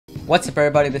What's up,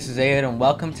 everybody? This is aeiouhd and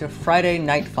welcome to Friday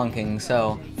Night Funking.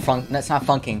 That's not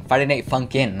funking, Friday Night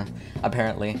Funkin',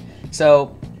 apparently.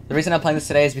 So, the reason I'm playing this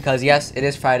today is because, yes, it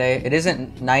is Friday. It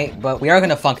isn't night, but we are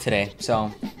gonna funk today.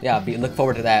 So, yeah, look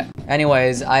forward to that.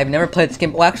 Anyways, I've never played this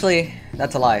game. Well, actually,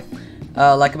 that's a lie.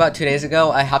 Like about 2 days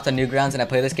ago, I hopped on Newgrounds and I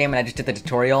played this game and I just did the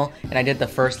tutorial and I did the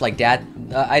first like dad.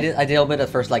 I did a little bit of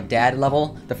the first like dad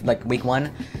level, like week 1,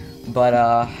 but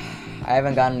I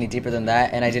haven't gotten any deeper than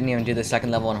that, and I didn't even do the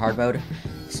second level on hard mode.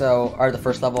 So, or the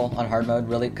first level on hard mode,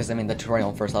 really, because I mean the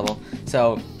tutorial first level.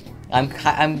 So,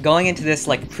 I'm going into this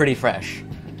like pretty fresh.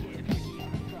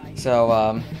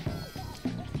 So,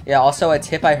 yeah. Also, a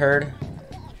tip I heard,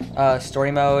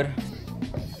 story mode.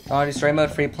 I want to do story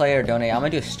mode, free play, or donate. I'm gonna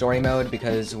do story mode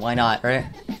because why not, right?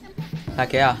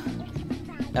 Heck yeah.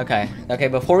 Okay.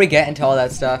 Before we get into all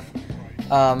that stuff,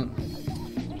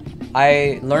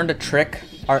 I learned a trick.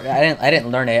 Or I didn't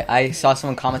learn it. I saw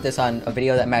someone comment this on a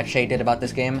video that Matt Shea did about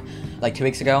this game like 2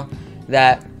 weeks ago.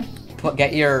 That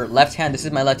get your left hand. This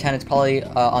is my left hand. It's probably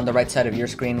on the right side of your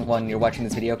screen when you're watching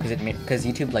this video because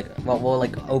YouTube like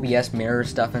like OBS mirror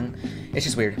stuff and it's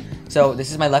just weird. So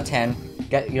this is my left hand.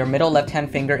 Get your middle left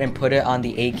hand finger and put it on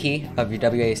the A key of your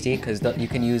WASD because you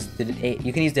can use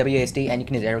WASD and you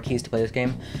can use arrow keys to play this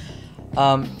game.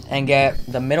 And get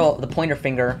the pointer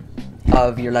finger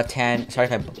of your left hand. Sorry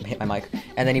if I hit my mic.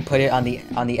 And then you put it on the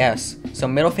S. So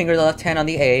middle finger of the left hand on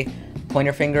the A,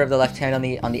 pointer finger of the left hand on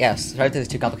the S. Sorry if this is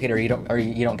too complicated or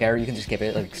you don't care. You can just skip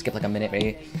it. Like skip like a minute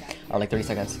maybe, or like 30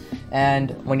 seconds.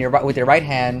 And when you're with your right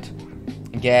hand,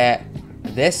 get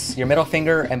your middle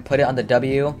finger and put it on the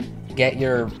W. Get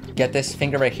this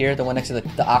finger right here, the one next to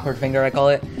the awkward finger I call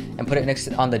it, and put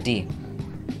it on the D.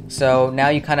 So now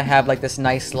you kind of have like this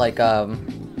nice like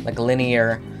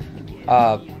linear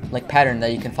like pattern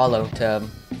that you can follow to,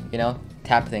 you know,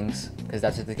 tap things, because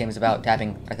that's what the game is about,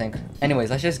 tapping, I think. Anyways,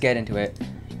 let's just get into it.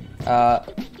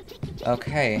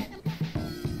 Okay.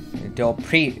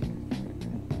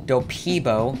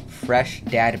 Dopibo, Fresh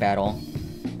Dad Battle.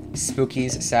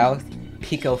 Spookies South.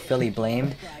 Pico Philly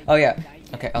Blamed. Oh yeah,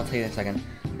 okay, I'll tell you in a second.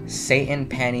 Satan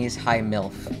Panties High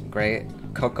MILF, great.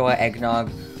 Cocoa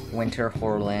Eggnog, Winter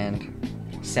Horrorland.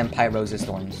 Senpai Roses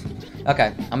Thorns.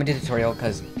 Okay, I'm gonna do a tutorial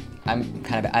because I'm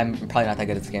probably not that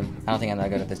good at this game. I don't think I'm that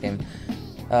good at this game.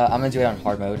 I'm gonna do it on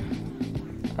hard mode.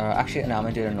 Actually, no, I'm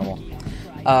gonna do it on normal.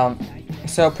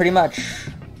 So pretty much,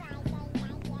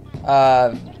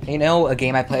 you know, a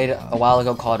game I played a while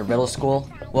ago called Riddle School.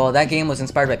 Well, that game was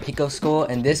inspired by Pico School,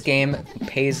 and this game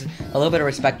pays a little bit of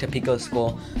respect to Pico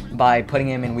School by putting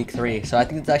him in week 3. So I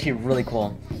think it's actually really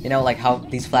cool. You know, like how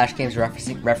these Flash games are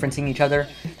referencing each other.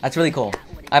 That's really cool.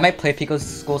 I might play Pico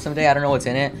School someday. I don't know what's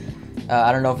in it.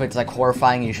 I don't know if it's like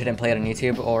horrifying, you shouldn't play it on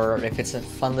YouTube, or if it's a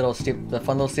fun little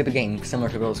stupid game similar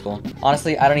to Riddle School.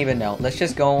 Honestly, I don't even know. Let's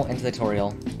just go into the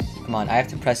tutorial. Come on, I have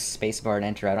to press spacebar and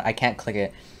enter. I can't click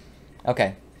it.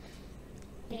 Okay.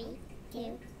 3,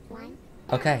 2, 1.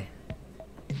 Okay.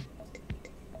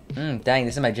 Dang,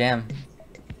 this is my jam.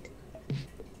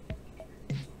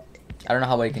 I don't know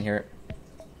how well you can hear it.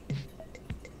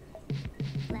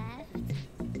 Left,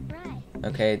 right.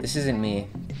 Okay, this isn't me.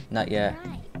 Not yet.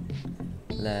 Right.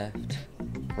 Left,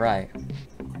 right,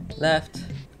 left,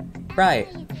 right,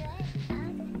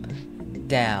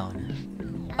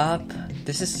 down, up.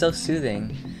 This is so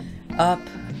soothing. Up,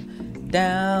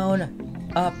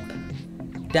 down, up,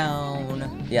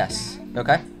 down. Yes.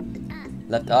 Okay.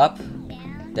 Left, up,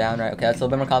 down, right. Okay, that's a little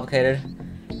bit more complicated.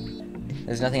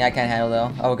 There's nothing I can't handle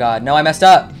though. Oh god, no, I messed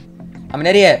up. I'm an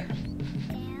idiot.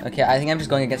 Okay, I think I'm just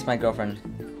going against my girlfriend.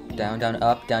 Down, down,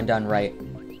 up, down, down, right.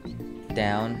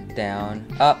 Down, down,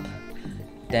 up,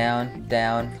 down,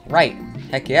 down, right.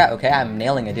 Heck yeah, okay, I'm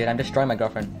nailing it, dude. I'm destroying my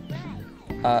girlfriend.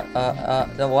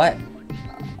 The what?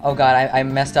 Oh god, I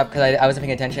messed up because I wasn't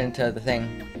paying attention to the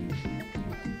thing.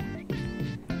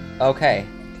 Okay.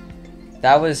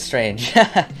 That was strange.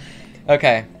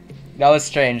 Okay. That was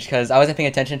strange because I wasn't paying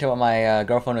attention to what my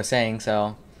girlfriend was saying,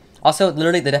 so. Also,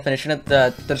 literally, the definition of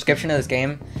the description of this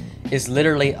game is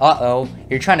literally, uh-oh,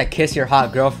 you're trying to kiss your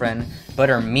hot girlfriend, but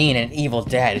her mean and evil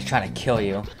dad is trying to kill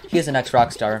you. He is an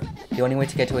ex-rock star. The only way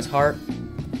to get to his heart?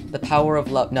 The power of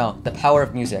love. No, the power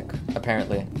of music,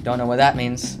 apparently. Don't know what that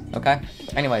means, okay?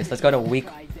 Anyways, let's go to week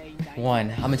 1.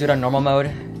 I'm gonna do it on normal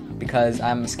mode because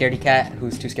I'm a scaredy cat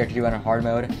who's too scared to do it on hard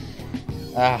mode.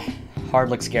 Hard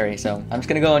looks scary, so I'm just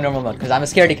gonna go on normal mode because I'm a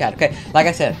scaredy cat, okay? Like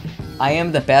I said, I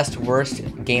am the best, worst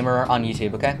gamer on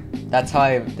YouTube, okay? That's how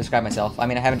I describe myself. I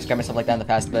mean, I haven't described myself like that in the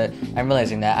past, but I'm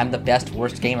realizing that I'm the best,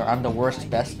 worst gamer. I'm the worst,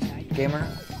 best gamer?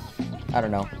 I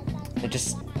don't know.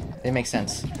 It makes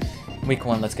sense. Week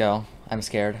 1, let's go. I'm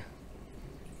scared.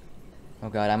 Oh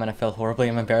god, I'm gonna fail horribly.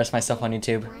 I'm gonna embarrass myself on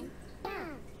YouTube.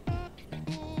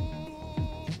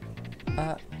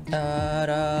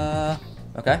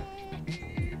 Okay.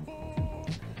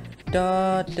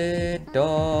 Da da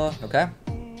da. Okay.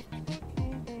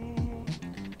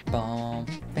 Bom,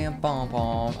 bam, bom,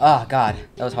 bom. Oh god,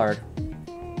 that was hard.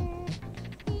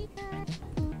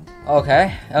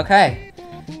 Okay, okay.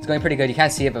 It's going pretty good. You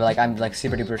can't see it, but like I'm like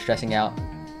super duper stressing out.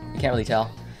 You can't really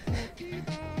tell.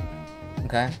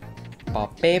 Okay. Ba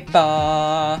ba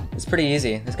ba. It's pretty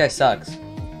easy. This guy sucks.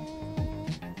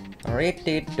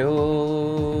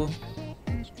 Do.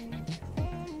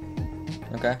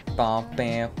 Okay. Bam,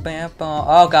 bam, bam, bam.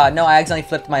 Oh god, no! I accidentally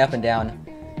flipped my up and down.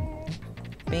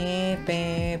 Bam,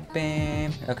 bam,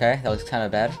 bam. Okay, that was kind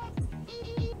of bad.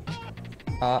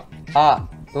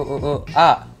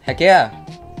 Heck yeah!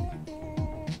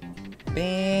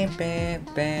 Bam, bam,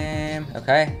 bam.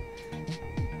 Okay.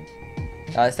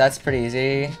 That's pretty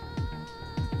easy.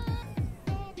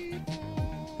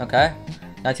 Okay.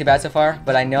 Not too bad so far,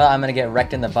 but I know I'm gonna get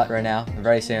wrecked in the butt right now,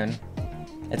 very soon.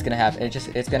 It's gonna happen.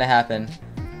 It's gonna happen.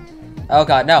 Oh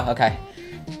god, no. Okay.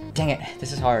 Dang it.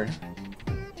 This is hard.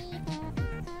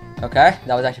 Okay,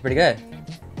 that was actually pretty good.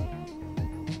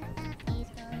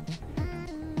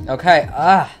 Okay.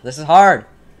 This is hard.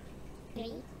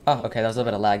 Oh, okay. That was a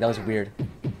little bit of lag. That was weird.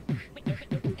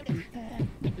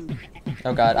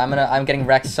 Oh god, I'm getting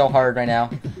wrecked so hard right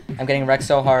now. I'm getting wrecked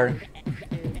so hard.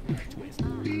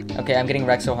 Okay, I'm getting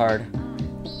wrecked so hard.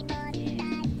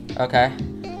 Okay.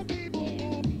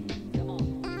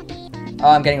 Oh,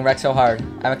 I'm getting wrecked so hard.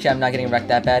 I'm not getting wrecked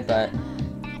that bad, but...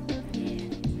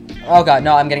 Oh god,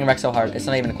 no, I'm getting wrecked so hard. It's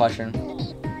not even a question.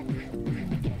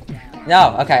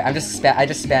 No, okay, I just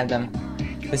spammed them.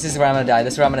 This is where I'm gonna die.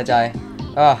 This is where I'm gonna die.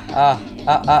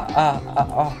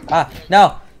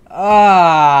 No!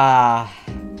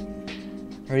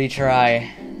 Retry.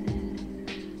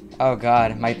 Oh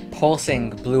god, my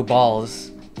pulsing blue balls.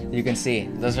 You can see.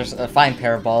 Those are a fine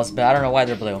pair of balls, but I don't know why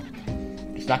they're blue.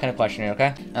 Just not gonna question it,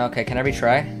 okay? Okay, can I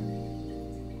retry?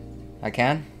 I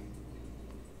can?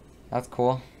 That's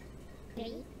cool.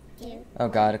 3, 2, Oh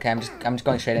god, okay, I'm just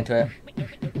going straight into it.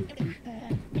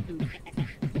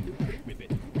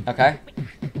 Okay.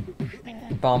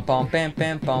 Bum bum bam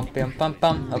bam bum bam bum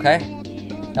bum. Okay.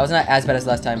 That was not as bad as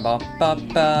last time. Bum bum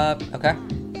bum. Okay.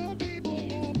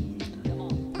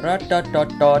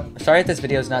 Sorry if this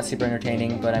video is not super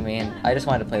entertaining, but I mean, I just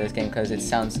wanted to play this game because it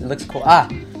looks cool.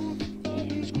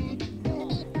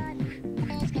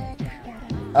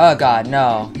 Oh god,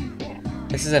 no.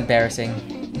 This is embarrassing.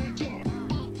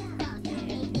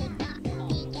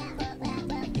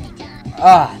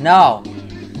 No.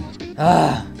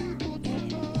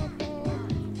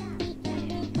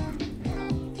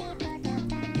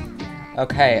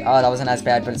 Okay, that wasn't as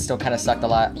bad, but it still kind of sucked a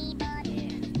lot.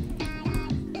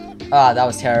 That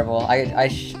was terrible.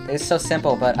 It's so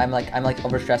simple, but I'm like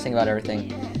over stressing about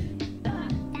everything.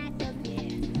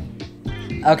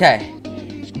 Okay.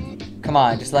 Come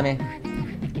on, just let me.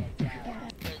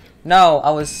 No,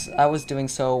 I was doing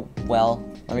so well.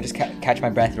 Let me just catch my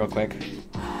breath real quick.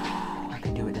 I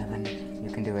can do it, Devin.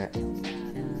 You can do it.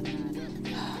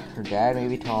 Her dad may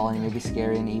be tall and he may be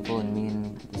scary and evil and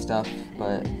mean and stuff,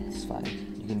 but it's fine.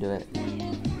 You can do it.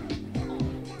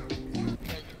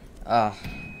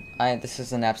 This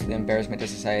is an absolute embarrassment to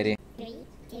society. 3,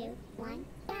 2, 1,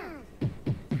 go!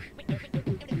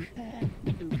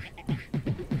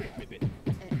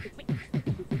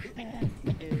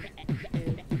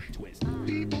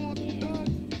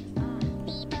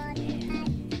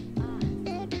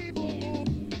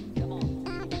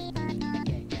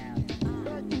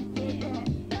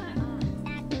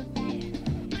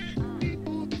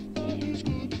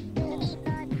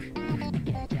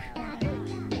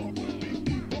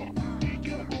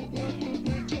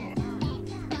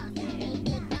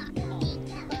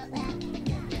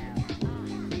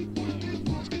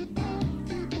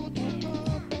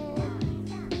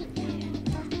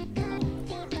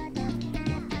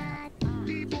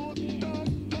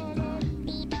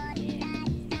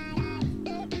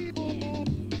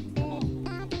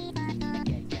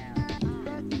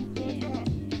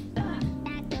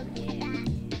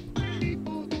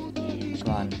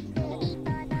 Come on.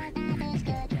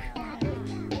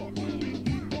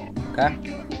 Okay.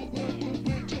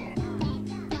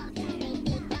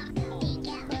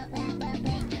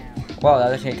 Whoa, that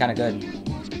was actually kind of good.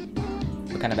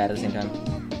 But kind of bad at the same time.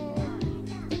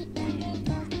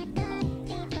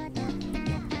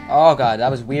 Oh god,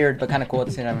 that was weird, but kind of cool at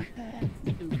the same time.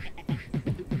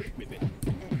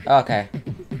 Okay.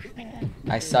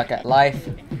 I suck at life.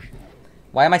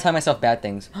 Why am I telling myself bad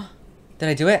things? Did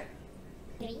I do it?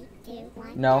 3, 2, 1.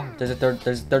 No, there's a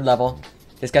third level.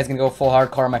 This guy's gonna go full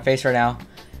hardcore on my face right now.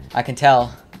 I can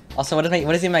tell. Also, what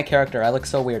is even my character? I look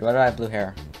so weird. Why do I have blue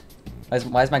hair?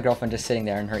 Why is my girlfriend just sitting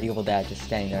there and her evil dad just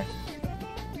standing there?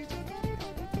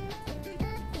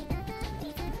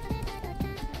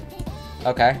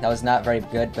 Okay, that was not very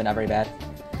good, but not very bad.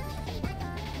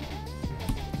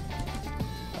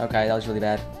 Okay, that was really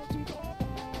bad.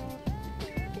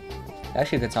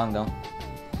 Actually a good song though.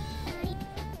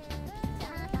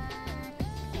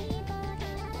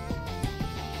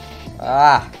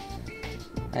 Ah!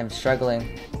 I am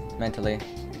struggling mentally.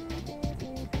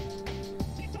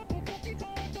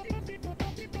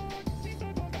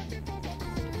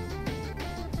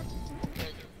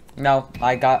 No,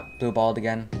 I got blue balled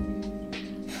again.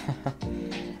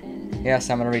 Yes,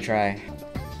 I'm gonna retry.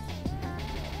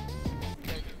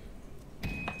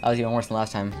 That was even worse than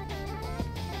last time.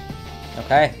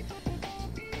 Okay.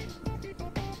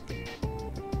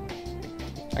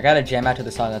 I gotta jam out to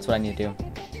the song, that's what I need to do.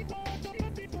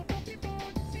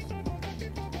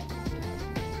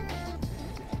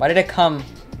 Why did it come?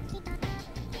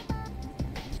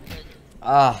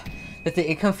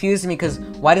 It confused me because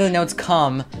why did the notes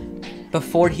come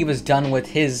before he was done with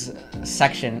his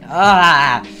section?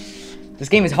 This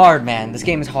game is hard, man. This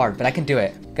game is hard, but I can do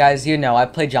it. Guys, you know, I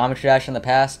played Geometry Dash in the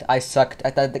past. I sucked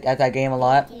at that game a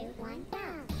lot.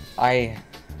 I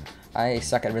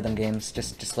suck at rhythm games.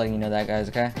 Just letting you know that, guys,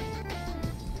 okay?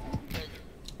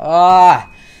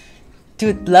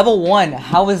 Dude, level 1.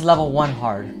 How is level 1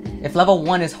 hard? If level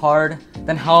 1 is hard,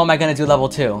 then how am I gonna do level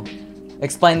 2?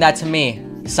 Explain that to me,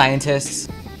 scientists.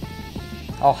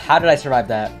 Oh, how did I survive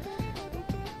that?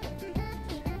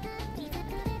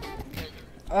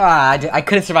 I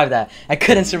couldn't survive that. I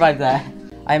couldn't survive that.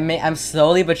 I'm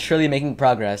slowly but surely making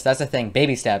progress. That's the thing.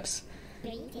 Baby steps.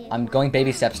 I'm going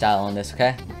baby step style on this,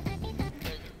 okay?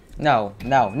 No,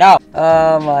 no, no!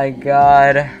 Oh my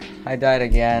god. I died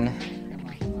again.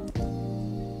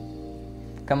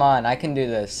 Come on, I can do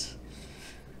this.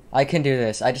 I can do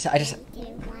this. I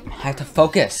have to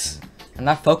focus. I'm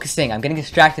not focusing. I'm getting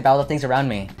distracted by all the things around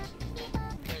me.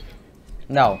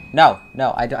 No, no,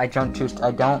 no. I don't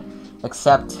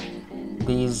accept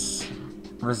these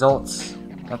results.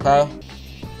 Okay?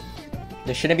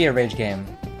 This shouldn't be a rage game.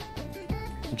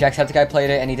 Jacksepticeye played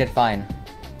it and he did fine.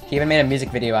 He even made a music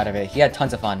video out of it. He had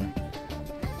tons of fun.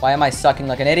 Why am I sucking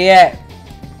like an idiot?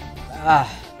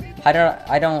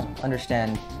 I don't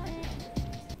understand.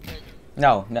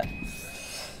 No, no.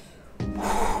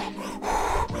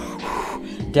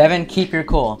 Devin, keep your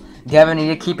cool. Devin, you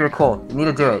need to keep your cool. You need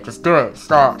to do it. Just do it.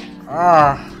 Stop.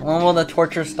 When will the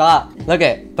torture stop? Look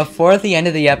it, before the end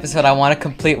of the episode, I want to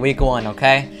complete week 1,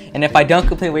 okay? And if I don't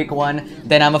complete week 1,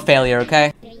 then I'm a failure,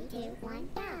 okay? 3, 2, 1,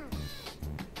 go.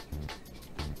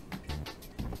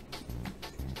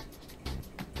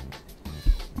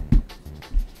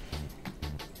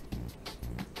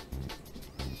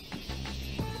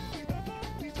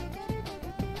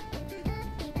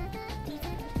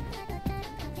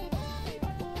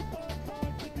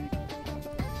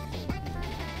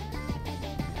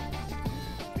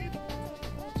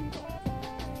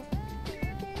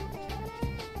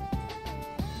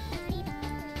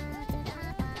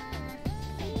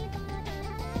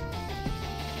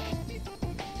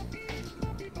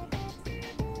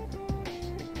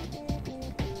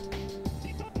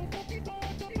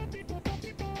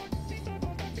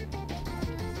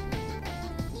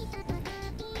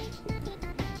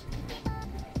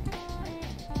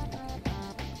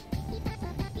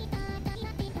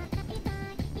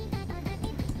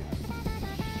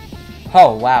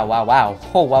 Oh, wow, wow, wow.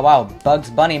 Oh, wow, wow. Bugs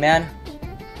Bunny, man.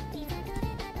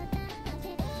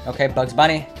 Okay, Bugs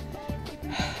Bunny.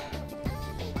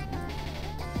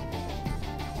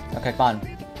 Okay, come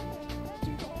on.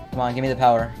 Come on, give me the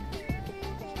power.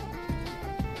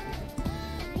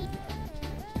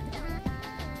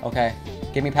 Okay,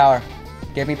 give me power.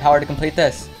 Give me power to complete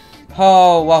this.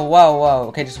 Oh, whoa, whoa, whoa.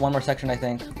 Okay, just one more section, I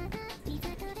think.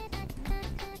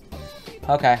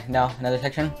 Okay, no, another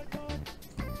section.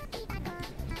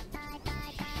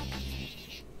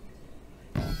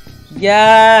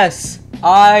 Yes!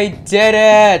 I did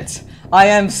it! I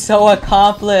am so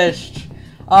accomplished!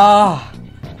 Oh!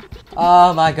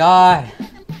 Oh my god!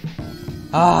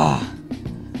 Ah!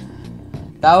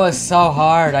 That was so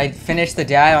hard. I finished the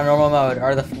dad on normal mode,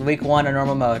 or the week 1 on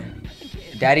normal mode.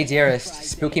 Daddy Dearest,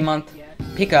 Spooky Month,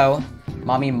 Pico,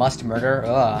 Mommy Must Murder.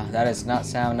 Ugh, that does not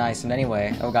sound nice in any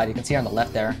way. Oh god, you can see on the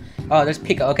left there. Oh, there's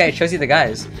Pico. Okay, it shows you the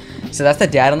guys. So that's the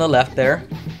dad on the left there.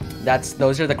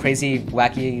 Those are the crazy,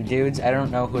 wacky dudes. I don't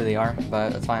know who they are,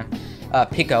 but that's fine.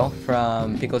 Pico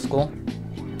from Pico School.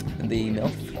 The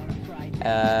MILF.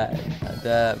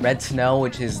 the Red Snow,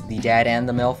 which is the dad and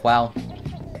the MILF. Wow,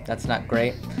 that's not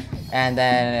great. And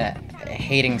then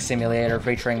Hating Simulator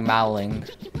featuring Mowling.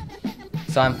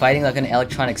 So I'm fighting like an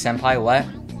electronic senpai. What?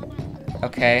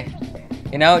 Okay.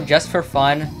 You know, just for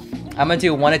fun, I'm gonna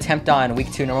do one attempt on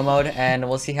week 2 normal mode, and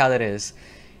we'll see how that is.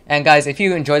 And guys, if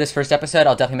you enjoyed this first episode,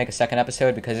 I'll definitely make a second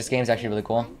episode because this game is actually really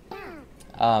cool.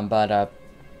 But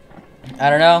I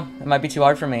don't know. It might be too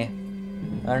hard for me.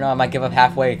 I don't know. I might give up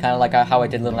halfway, kind of like how I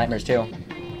did Little Nightmares 2.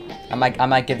 I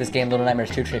might give this game Little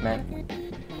Nightmares 2 treatment.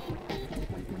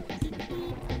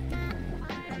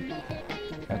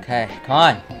 Okay, come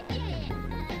on.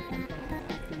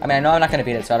 I mean, I know I'm not gonna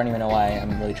beat it, so I don't even know why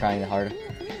I'm really trying that hard.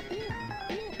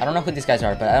 I don't know who these guys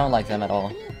are, but I don't like them at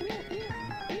all.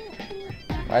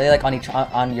 Why are they like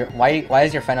on your? Why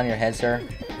is your friend on your head, sir?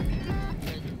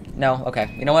 No.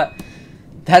 Okay. You know what?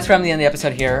 That's from the end of the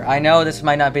episode here. I know this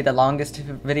might not be the longest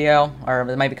video, or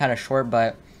it might be kind of short,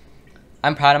 but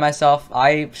I'm proud of myself.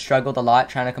 I struggled a lot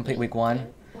trying to complete week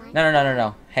 1.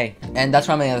 No. Hey, and that's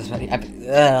from the other video.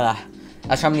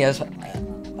 That's from the other.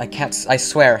 I can't. I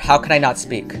swear. How can I not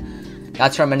speak?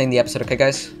 That's from ending the episode. Okay,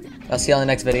 guys. I'll see you on the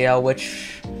next video,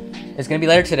 which is gonna be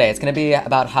later today. It's gonna be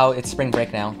about how it's spring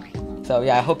break now. So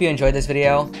yeah, I hope you enjoyed this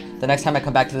video. The next time I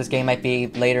come back to this game might be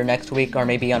later next week, or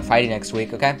maybe on Friday next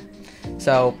week. Okay.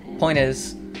 So point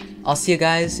is, I'll see you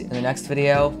guys in the next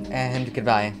video, and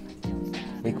goodbye.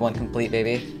 Week 1 complete,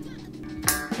 baby.